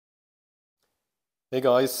Hey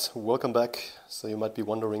guys, welcome back. So you might be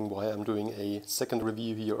wondering why I'm doing a second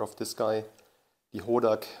review here of this guy, the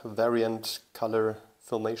Hordak Variant color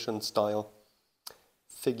filmation style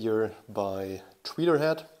figure by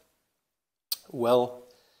Tweeterhead. Well,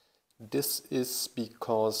 this is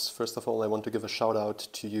because first of all I want to give a shout out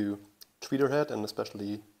to you, Tweeterhead, and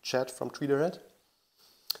especially Chad from Tweeterhead.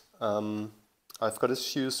 I've got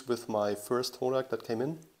issues with my first Hordak that came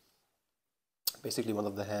in. Basically one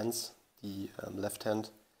of the hands, the left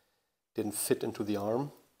hand, didn't fit into the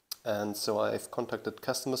arm, and so I've contacted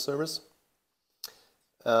customer service.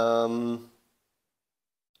 To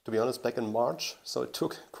be honest, back in March, so it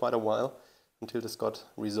took quite a while until this got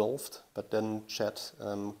resolved, but then Chad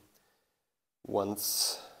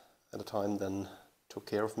once at a time then took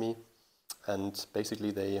care of me, and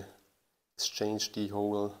basically they exchanged the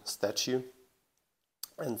whole statue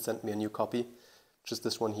and sent me a new copy, which is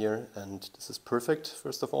this one here, and this is perfect,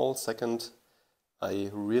 first of all. Second,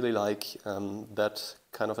 I really like that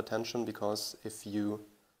kind of attention, because if you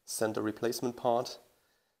send a replacement part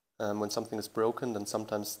when something is broken, then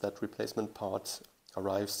sometimes that replacement part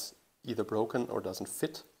arrives either broken or doesn't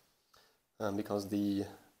fit, because the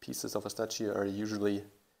pieces of a statue are usually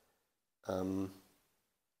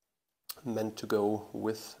meant to go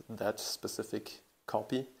with that specific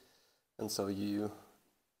copy, and so you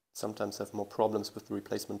sometimes have more problems with the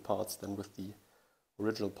replacement parts than with the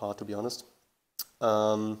original part, to be honest.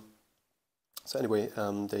 So anyway,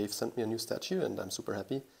 they've sent me a new statue and I'm super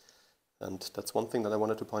happy, and that's one thing that I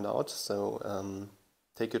wanted to point out. So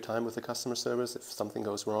take your time with the customer service. If something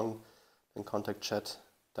goes wrong, then contact Chad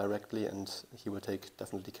directly and he will take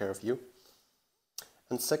definitely care of you.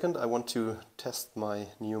 And second, I want to test my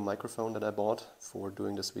new microphone that I bought for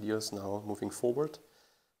doing these videos now moving forward.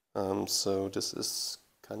 So this is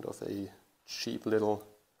kind of a cheap little,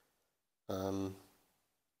 I don't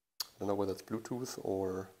know whether it's Bluetooth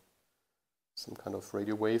or some kind of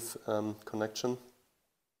radio wave connection.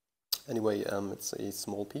 Anyway, it's a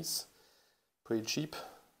small piece, pretty cheap,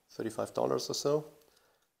 $35 or so.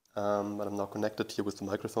 But I'm now connected here with the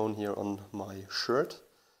microphone here on my shirt,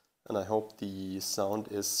 and I hope the sound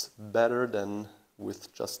is better than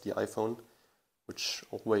with just the iPhone, which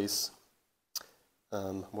always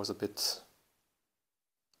was a bit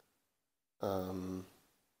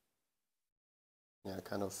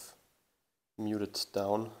kind of muted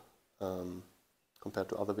down compared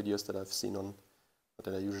to other videos that I've seen on,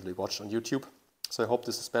 that I usually watch on YouTube. So I hope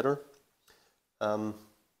this is better.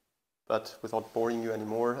 But without boring you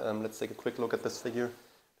anymore, let's take a quick look at this figure.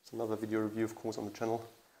 There's another video review, of course, on the channel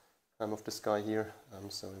of this guy here.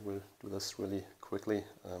 So I will do this really quickly.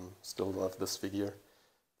 Still love this figure.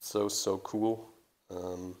 So cool.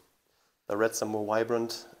 The reds are more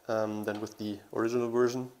vibrant than with the original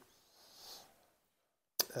version.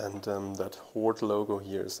 And that Horde logo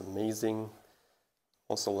here is amazing.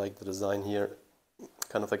 Also like the design here,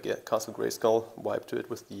 kind of like a Castle Grayskull vibe to it,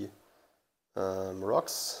 with the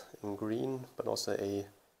rocks in green, but also a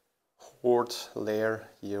Horde layer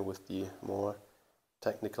here with the more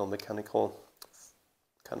technical, mechanical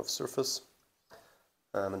kind of surface.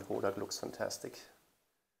 And Hordak looks fantastic.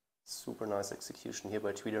 Super nice execution here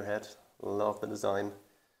by Tweeterhead. Love the design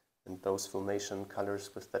and those filmation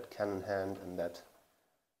colors with that cannon hand and that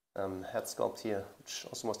head sculpt here, which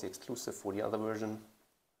also was the exclusive for the other version,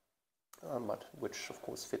 but which of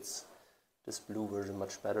course fits this blue version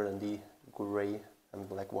much better than the gray and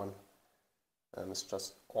black one. It's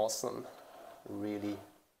just awesome. Really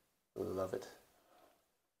love it.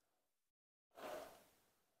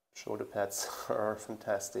 Shoulder pads are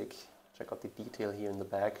fantastic. Check out the detail here in the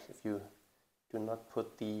back. If you do not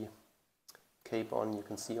put the cape on, you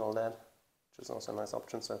can see all that, which is also a nice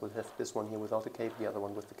option. So I will have this one here without the cape, the other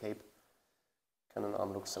one with the cape. Cannon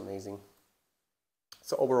arm looks amazing.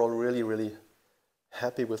 So overall, really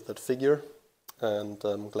happy with that figure, and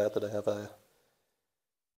I'm glad that I have a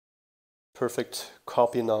perfect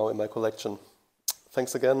copy now in my collection.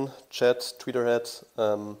 Thanks again, Chad, Tweeterhead.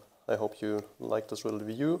 I hope you liked this little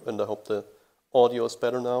review, and I hope the audio is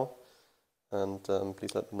better now. And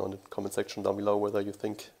please let me know in the comment section down below whether you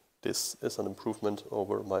think this is an improvement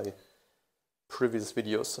over my previous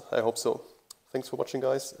videos. I hope so. Thanks for watching,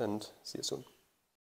 guys, and see you soon.